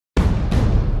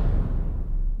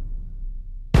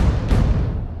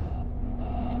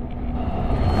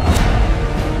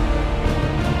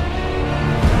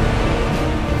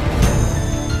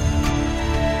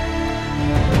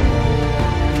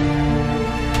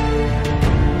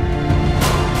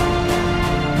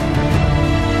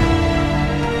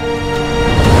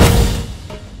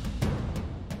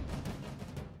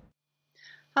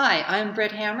I'm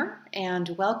Brit Hammer, and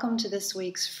welcome to this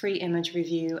week's free image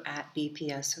review at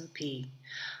BPSOP.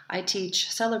 I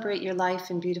teach Celebrate Your Life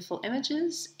in Beautiful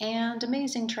Images and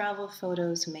amazing travel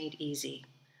photos made easy.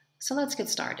 So let's get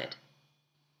started.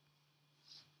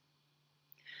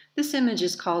 This image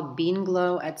is called Bean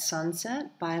Glow at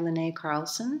Sunset by Lene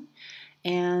Carlson,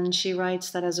 and she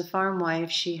writes that as a farm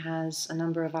wife, she has a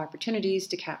number of opportunities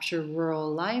to capture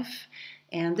rural life.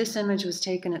 And this image was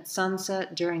taken at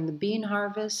sunset during the bean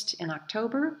harvest in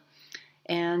October.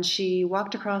 And she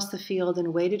walked across the field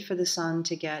and waited for the sun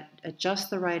to get at just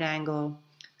the right angle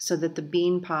so that the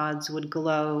bean pods would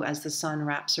glow as the sun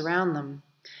wraps around them.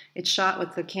 It's shot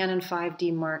with the Canon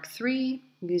 5D Mark III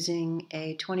using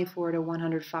a 24 to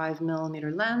 105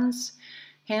 millimeter lens,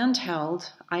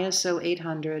 handheld, ISO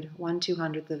 800,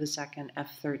 1/200th of a second,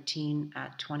 f13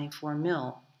 at 24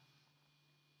 mil.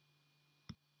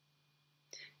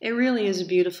 It really is a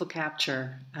beautiful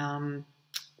capture.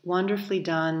 Wonderfully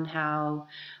done how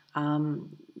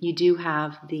you do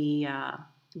have the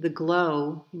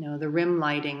glow, the rim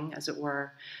lighting, as it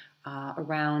were,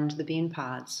 around the bean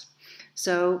pods.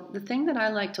 So the thing that I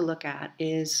like to look at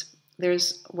is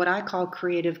there's what I call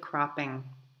creative cropping,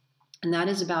 and that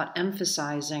is about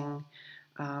emphasizing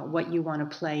what you want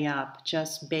to play up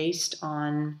just based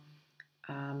on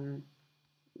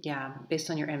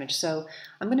based on your image. So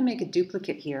I'm going to make a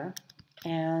duplicate here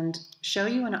and show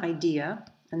you an idea,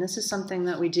 and this is something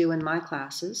that we do in my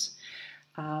classes,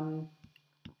 to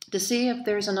see if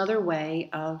there's another way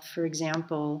of, for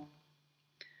example,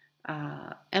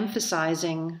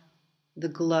 emphasizing the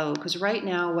glow. Because right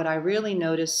now what I really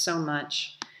notice so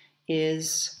much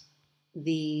is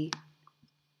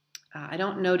I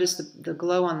don't notice the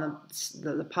glow on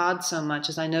the pod so much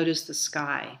as I notice the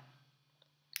sky.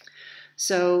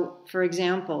 So, for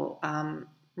example,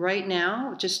 right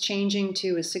now, just changing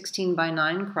to a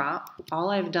 16:9 crop, all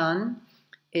I've done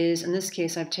is, in this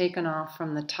case, I've taken off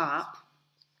from the top.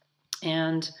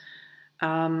 And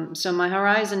so my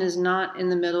horizon is not in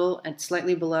the middle, it's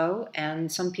slightly below,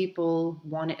 and some people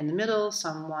want it in the middle,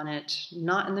 some want it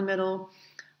not in the middle.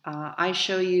 I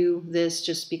show you this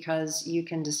just because you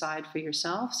can decide for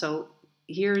yourself. So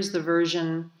here's the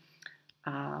version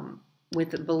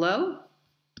with it below.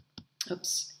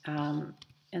 Oops. And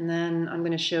then I'm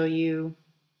going to show you,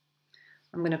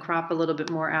 I'm going to crop a little bit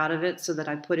more out of it so that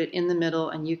I put it in the middle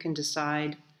and you can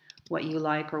decide what you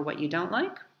like or what you don't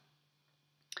like.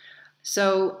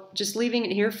 So just leaving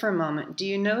it here for a moment, do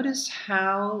you notice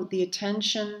how the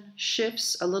attention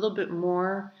shifts a little bit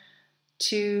more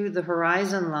to the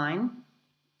horizon line?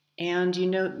 And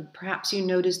perhaps you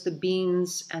notice the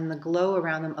beans and the glow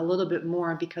around them a little bit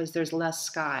more because there's less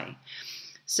sky.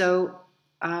 So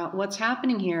what's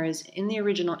happening here is in the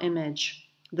original image,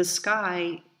 the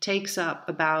sky takes up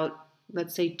about,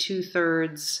 let's say,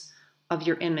 2/3 of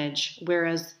your image,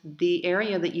 whereas the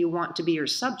area that you want to be your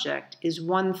subject is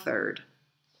 1/3.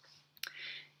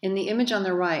 In the image on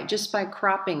the right, just by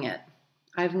cropping it,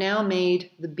 I've now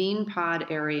made the bean pod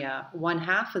area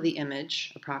 1/2 of the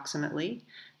image, approximately,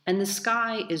 and the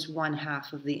sky is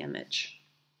 1/2 of the image.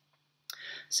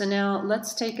 So now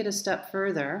let's take it a step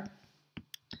further.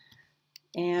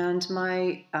 And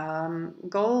my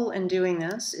goal in doing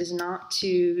this is not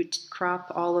to crop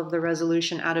all of the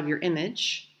resolution out of your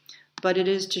image, but it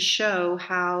is to show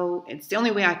how, it's the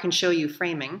only way I can show you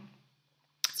framing.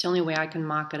 It's the only way I can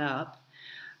mock it up.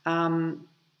 And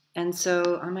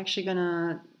so I'm actually going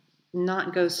to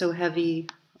not go so heavy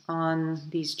on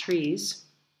these trees.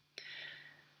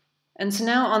 And so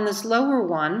now on this lower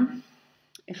one,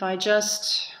 if I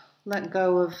just let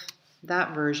go of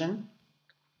that version,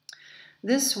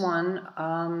 this one,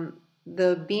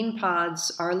 the bean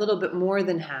pods are a little bit more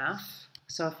than half.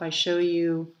 So if I show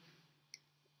you,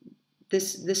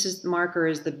 this marker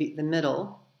is the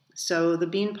middle. So the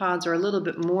bean pods are a little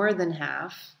bit more than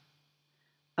half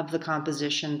of the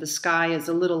composition. The sky is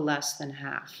a little less than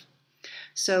half.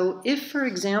 So if, for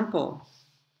example,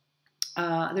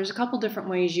 there's a couple different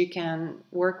ways you can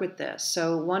work with this.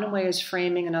 So one way is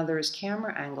framing, another is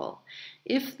camera angle.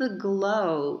 If the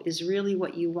glow is really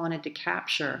what you wanted to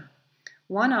capture,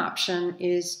 one option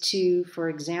is to, for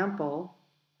example,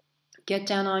 get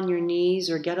down on your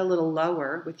knees or get a little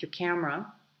lower with your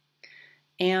camera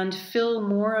and fill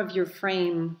more of your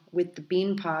frame with the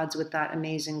bean pods with that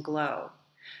amazing glow.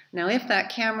 Now, if that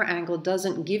camera angle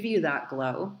doesn't give you that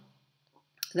glow,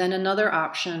 then another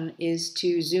option is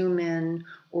to zoom in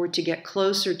or to get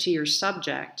closer to your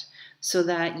subject so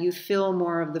that you fill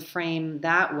more of the frame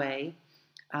that way.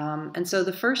 And so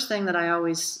the first thing that I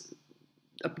always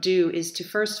do is to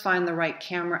first find the right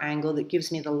camera angle that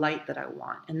gives me the light that I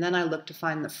want. And then I look to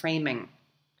find the framing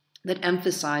that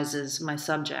emphasizes my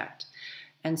subject.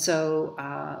 And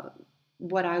so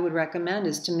what I would recommend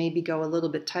is to maybe go a little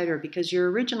bit tighter, because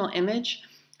your original image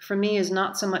for me is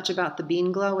not so much about the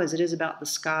bean glow as it is about the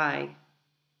sky.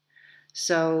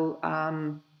 So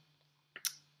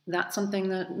that's something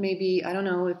that maybe, I don't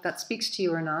know if that speaks to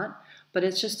you or not, but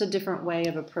it's just a different way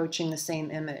of approaching the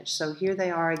same image. So here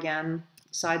they are again,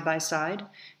 side by side.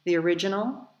 The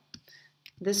original,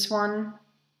 this one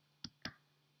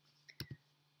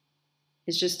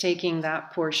is just taking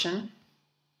that portion.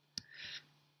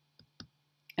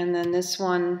 And then this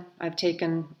one, I've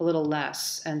taken a little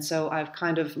less. And so I've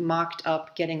kind of mocked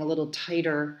up getting a little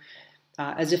tighter,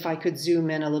 as if I could zoom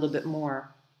in a little bit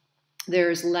more.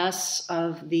 There's less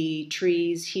of the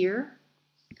trees here.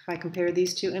 If I compare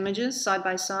these two images side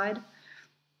by side,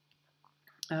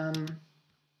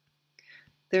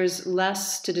 there's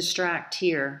less to distract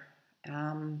here.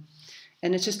 And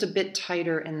it's just a bit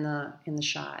tighter in the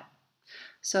shot.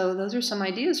 So those are some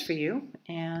ideas for you,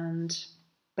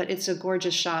 but it's a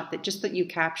gorgeous shot that you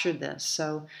captured this.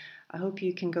 So I hope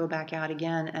you can go back out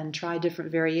again and try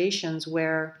different variations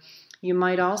where you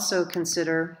might also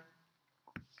consider,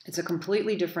 it's a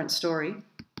completely different story,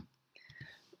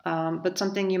 but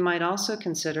something you might also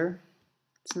consider,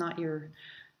 it's not your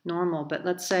normal, but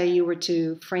let's say you were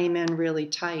to frame in really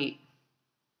tight,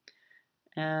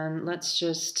 and let's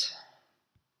just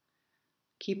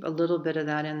keep a little bit of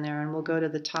that in there, and we'll go to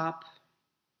the top.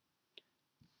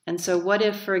 And so what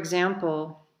if, for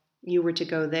example, you were to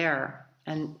go there,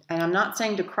 and I'm not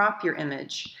saying to crop your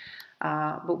image,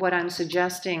 but what I'm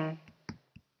suggesting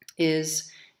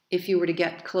is if you were to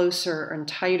get closer and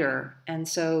tighter, and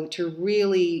so to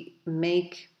really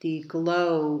make the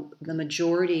glow the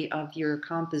majority of your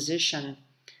composition,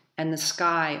 and the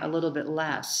sky a little bit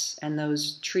less, and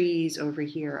those trees over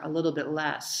here a little bit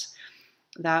less,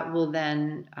 that will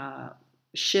then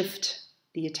shift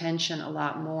the attention a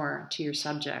lot more to your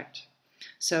subject.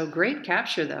 So great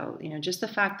capture though, just the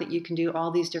fact that you can do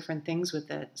all these different things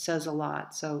with it says a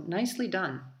lot. So nicely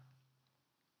done.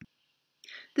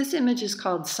 This image is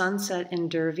called Sunset in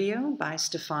Dervio by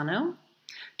Stefano.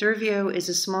 Dervio is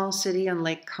a small city on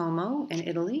Lake Como in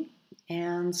Italy.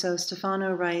 And so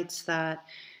Stefano writes that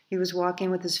he was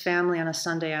walking with his family on a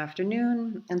Sunday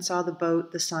afternoon and saw the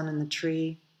boat, the sun, and the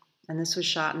tree. And this was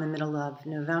shot in the middle of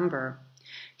November.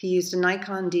 He used a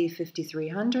Nikon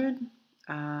D5300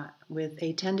 with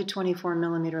a 10 to 24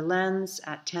 millimeter lens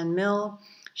at 10 mil,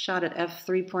 shot at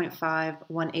f3.5,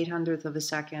 1/800th of a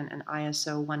second, and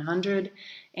ISO 100,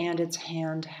 and it's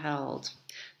handheld.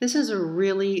 This is a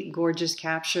really gorgeous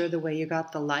capture, the way you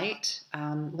got the light.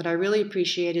 What I really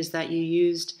appreciate is that you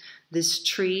used this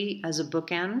tree as a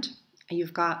bookend.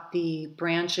 You've got the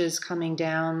branches coming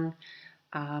down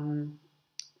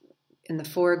in the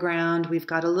foreground. We've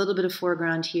got a little bit of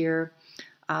foreground here.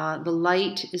 The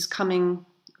light is coming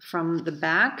from the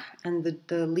back, and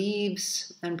the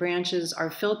leaves and branches are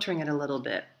filtering it a little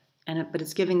bit, but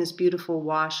it's giving this beautiful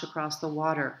wash across the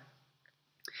water.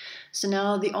 So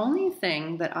now the only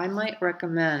thing that I might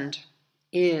recommend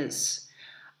is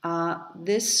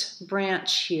this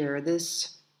branch here.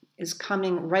 This is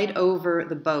coming right over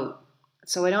the boat,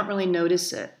 so I don't really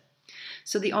notice it.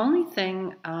 So the only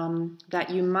thing that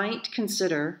you might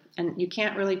consider, and you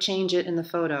can't really change it in the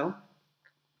photo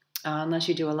unless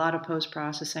you do a lot of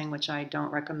post-processing, which I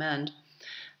don't recommend,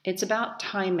 it's about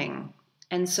timing.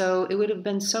 And so it would have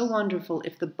been so wonderful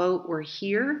if the boat were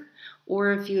here,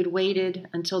 or if you had waited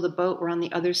until the boat were on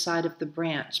the other side of the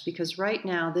branch, because right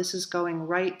now this is going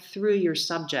right through your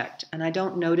subject and I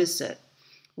don't notice it.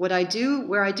 Where I do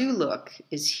look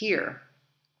is here.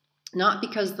 Not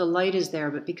because the light is there,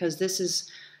 but because this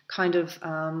is kind of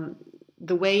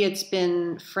the way it's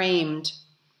been framed.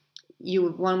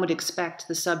 One would expect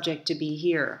the subject to be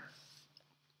here.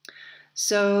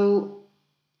 So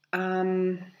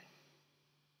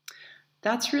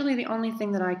that's really the only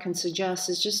thing that I can suggest,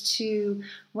 is just to,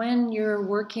 when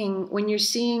you're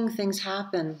seeing things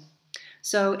happen.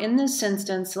 So in this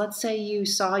instance, let's say you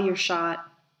saw your shot,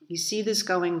 you see this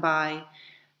going by.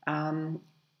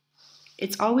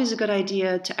 It's always a good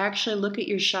idea to actually look at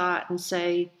your shot and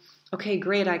say, okay,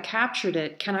 great, I captured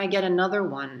it. Can I get another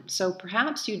one? So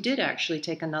perhaps you did actually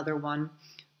take another one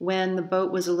when the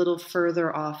boat was a little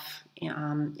further off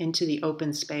into the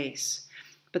open space.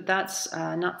 But that's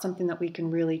not something that we can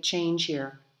really change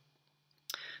here.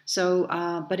 So,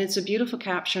 but it's a beautiful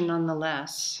capture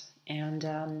nonetheless.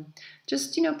 And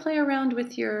just, play around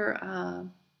with your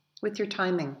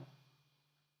timing.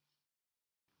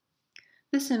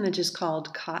 This image is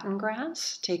called Cotton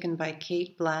Grass, taken by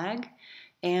Kate Blagg,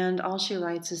 and all she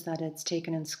writes is that it's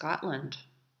taken in Scotland.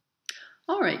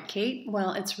 All right, Kate.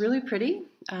 Well, it's really pretty.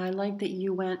 I like that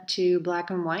you went to black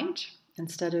and white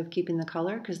instead of keeping the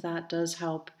color because that does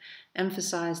help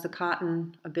emphasize the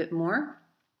cotton a bit more.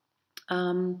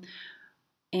 Um,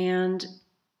 and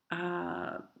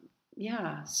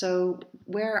yeah, so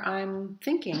where I'm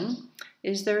thinking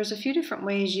is there's a few different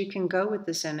ways you can go with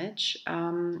this image.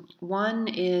 One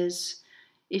is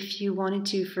if you wanted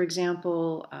to, for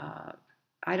example,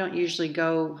 I don't usually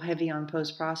go heavy on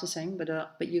post-processing,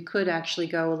 but you could actually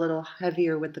go a little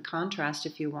heavier with the contrast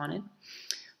if you wanted.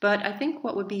 But I think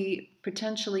what would be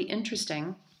potentially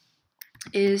interesting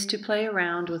is to play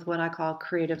around with what I call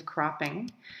creative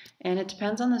cropping, and it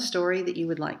depends on the story that you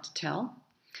would like to tell.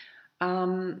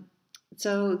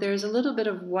 So there's a little bit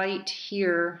of white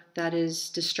here that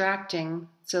is distracting.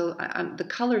 So the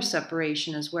color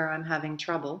separation is where I'm having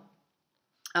trouble.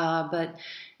 But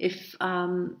if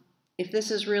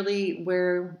this is really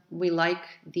where we like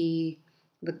the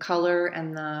color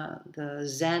and the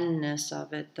zen-ness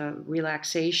of it, the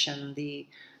relaxation, the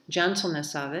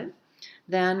gentleness of it,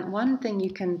 then one thing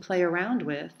you can play around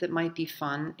with that might be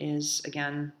fun is,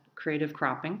 again, creative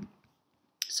cropping.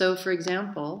 So for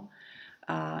example,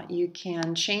 you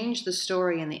can change the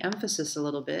story and the emphasis a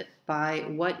little bit by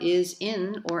what is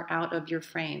in or out of your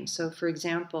frame. So for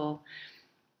example,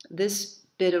 this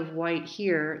bit of white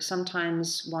here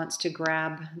sometimes wants to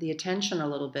grab the attention a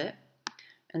little bit.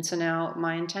 And so now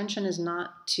my intention is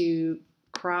not to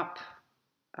crop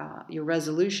your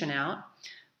resolution out,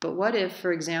 but what if,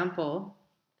 for example,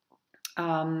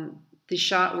 the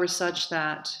shot were such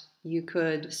that you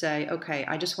could say, okay,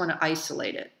 I just want to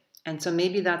isolate it. And so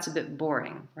maybe that's a bit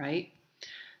boring, right?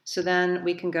 So then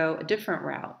we can go a different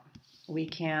route. We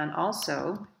can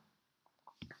also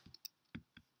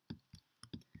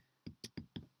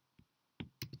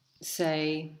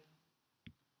say,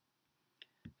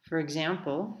 for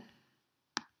example,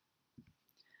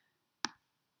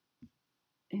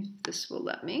 if this will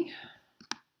let me,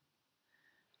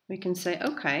 we can say,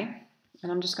 okay,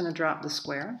 and I'm just going to drop the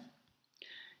square.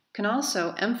 Can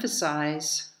also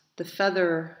emphasize the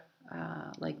feather,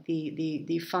 like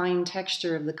the fine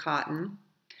texture of the cotton,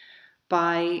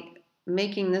 by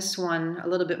making this one a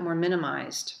little bit more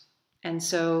minimized. And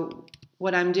so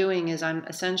what I'm doing is I'm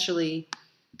essentially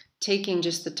taking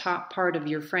just the top part of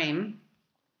your frame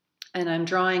and I'm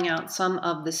drawing out some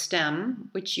of the stem,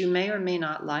 which you may or may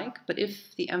not like, but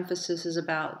if the emphasis is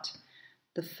about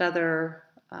the feather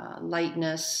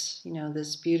lightness, you know,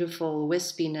 this beautiful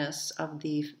wispiness of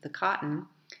the cotton,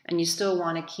 and you still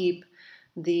want to keep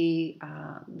the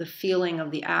feeling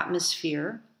of the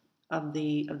atmosphere of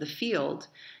the field,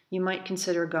 you might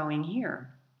consider going here.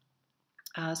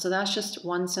 So that's just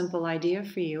one simple idea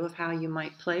for you of how you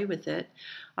might play with it.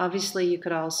 Obviously, you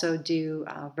could also do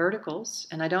verticals,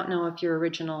 and I don't know if your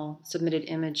original submitted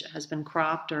image has been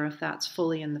cropped or if that's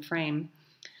fully in the frame.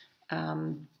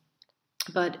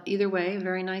 But either way,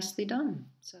 very nicely done.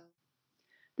 So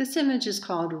this image is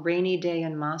called Rainy Day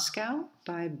in Moscow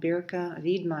by Birka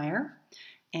Wiedmeyer,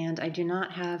 and I do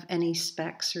not have any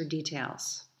specs or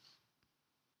details.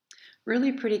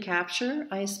 Really pretty capture.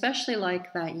 I especially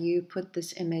like that you put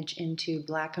this image into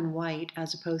black and white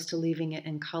as opposed to leaving it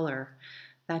in color.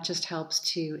 That just helps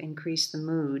to increase the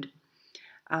mood.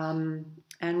 And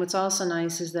what's also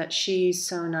nice is that she's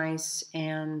so nice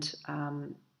and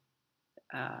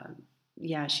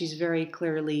yeah, she's very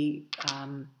clearly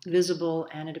visible,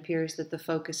 and it appears that the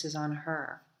focus is on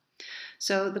her.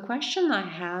 So the question I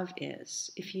have is,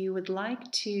 if you would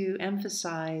like to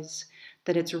emphasize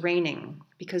that it's raining,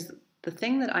 because the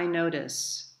thing that I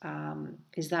notice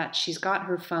is that she's got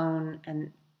her phone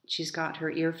and she's got her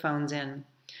earphones in.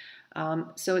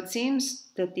 So it seems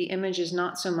that the image is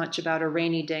not so much about a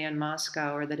rainy day in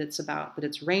Moscow or that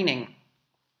it's raining.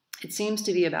 It seems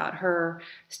to be about her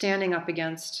standing up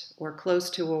against or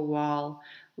close to a wall,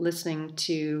 listening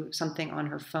to something on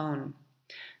her phone.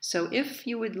 So if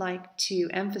you would like to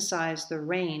emphasize the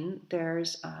rain,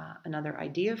 there's another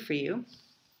idea for you.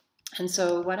 And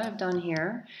so what I've done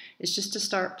here is just to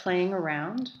start playing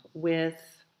around with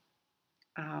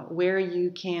where you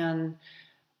can,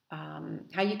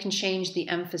 how you can change the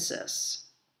emphasis.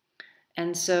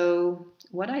 And so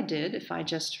what I did, if I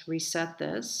just reset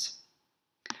this,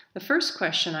 the first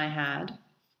question I had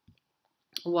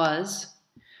was,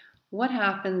 what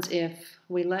happens if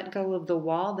we let go of the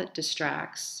wall that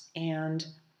distracts and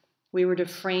we were to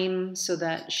frame so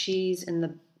that she's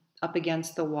up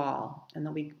against the wall and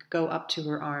then we go up to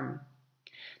her arm?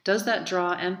 Does that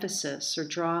draw emphasis or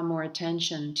draw more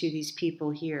attention to these people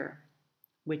here,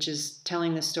 which is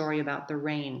telling the story about the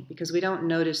rain, because we don't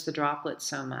notice the droplets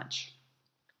so much?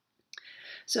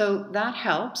 So that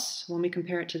helps when we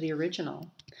compare it to the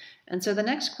original. And so the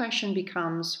next question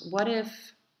becomes, what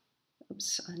if,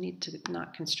 oops, I need to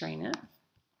not constrain it.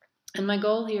 And my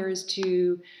goal here is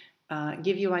to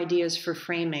give you ideas for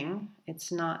framing.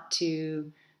 It's not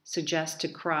to suggest to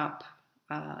crop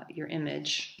your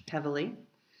image heavily.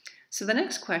 So the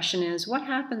next question is, what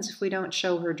happens if we don't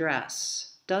show her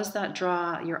dress? Does that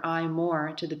draw your eye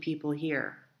more to the people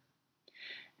here?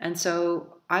 And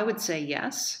so I would say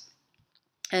yes.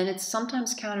 And it's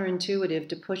sometimes counterintuitive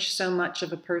to push so much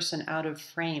of a person out of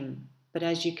frame. But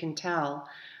as you can tell,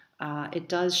 it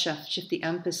does shift the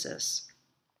emphasis.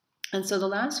 And so the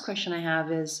last question I have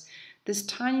is, this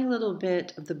tiny little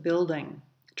bit of the building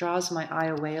draws my eye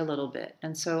away a little bit.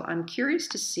 And so I'm curious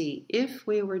to see if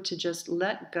we were to just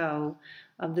let go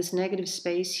of this negative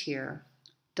space here,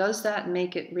 does that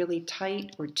make it really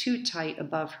tight or too tight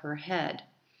above her head?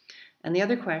 And the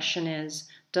other question is,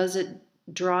 does it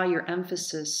draw your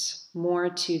emphasis more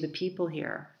to the people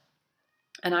here?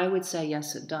 And I would say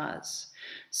yes, it does.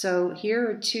 So here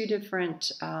are two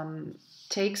different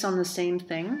takes on the same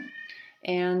thing.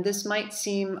 And this might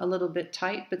seem a little bit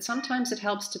tight, but sometimes it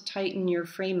helps to tighten your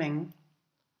framing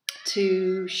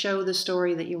to show the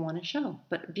story that you want to show.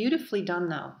 But beautifully done,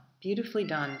 though. Beautifully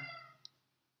done.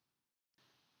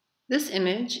 This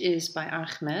image is by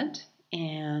Ahmed,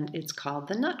 and it's called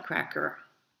The Nutcracker.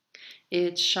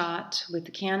 It's shot with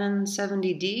the Canon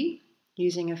 70D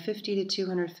using a 50 to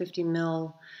 250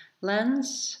 mil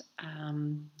lens.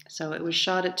 So it was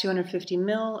shot at 250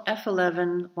 mil,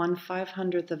 f11,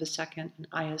 1/500th of a second, and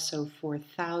ISO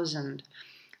 4000,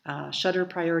 shutter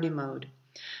priority mode.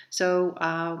 So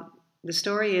the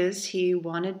story is he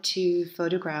wanted to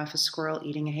photograph a squirrel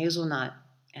eating a hazelnut,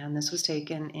 and this was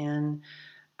taken in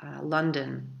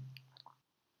London.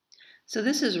 So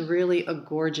this is really a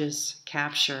gorgeous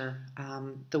capture,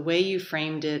 the way you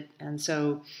framed it. And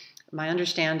so my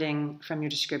understanding from your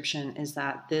description is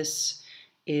that this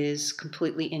is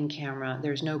completely in camera.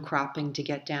 There's no cropping to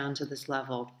get down to this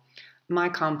level. My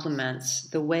compliments.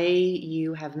 The way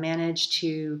you have managed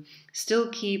to still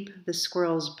keep the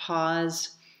squirrel's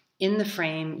paws in the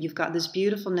frame. You've got this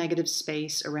beautiful negative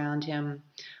space around him.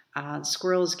 The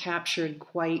squirrel is captured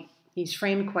he's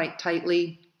framed quite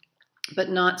tightly, but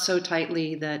not so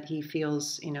tightly that he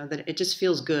feels, that it just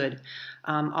feels good.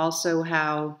 Also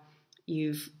how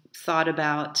you've thought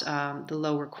about the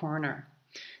lower corner.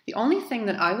 The only thing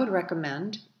that I would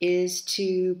recommend is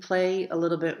to play a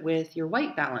little bit with your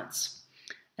white balance.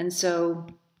 And so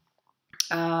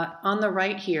on the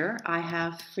right here, I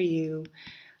have for you,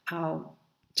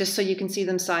 just so you can see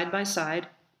them side by side,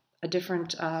 a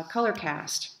different color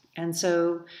cast. And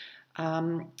so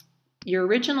your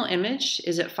original image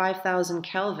is at 5,000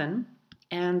 Kelvin,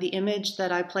 and the image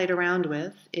that I played around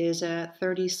with is at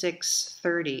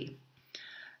 3630.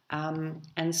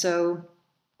 And so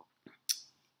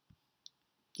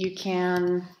you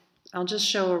can, I'll just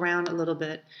show around a little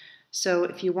bit. So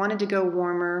if you wanted to go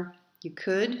warmer, you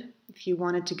could. If you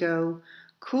wanted to go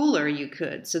cooler, you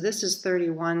could. So this is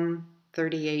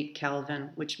 3138 Kelvin,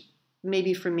 which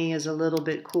maybe for me is a little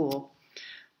bit cool.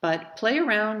 But play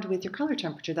around with your color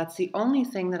temperature. That's the only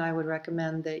thing that I would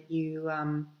recommend that you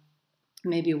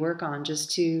maybe work on,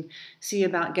 just to see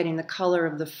about getting the color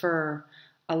of the fur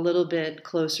a little bit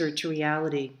closer to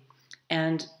reality.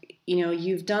 And,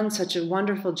 you've done such a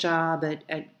wonderful job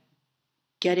at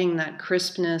getting that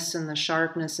crispness and the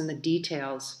sharpness and the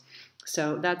details.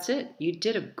 So that's it. You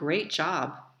did a great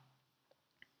job.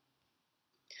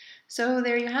 So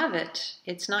there you have it.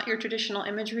 It's not your traditional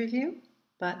image review,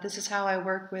 but this is how I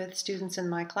work with students in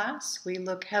my class. We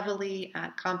look heavily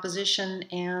at composition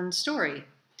and story.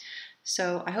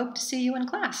 So I hope to see you in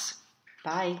class.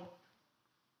 Bye.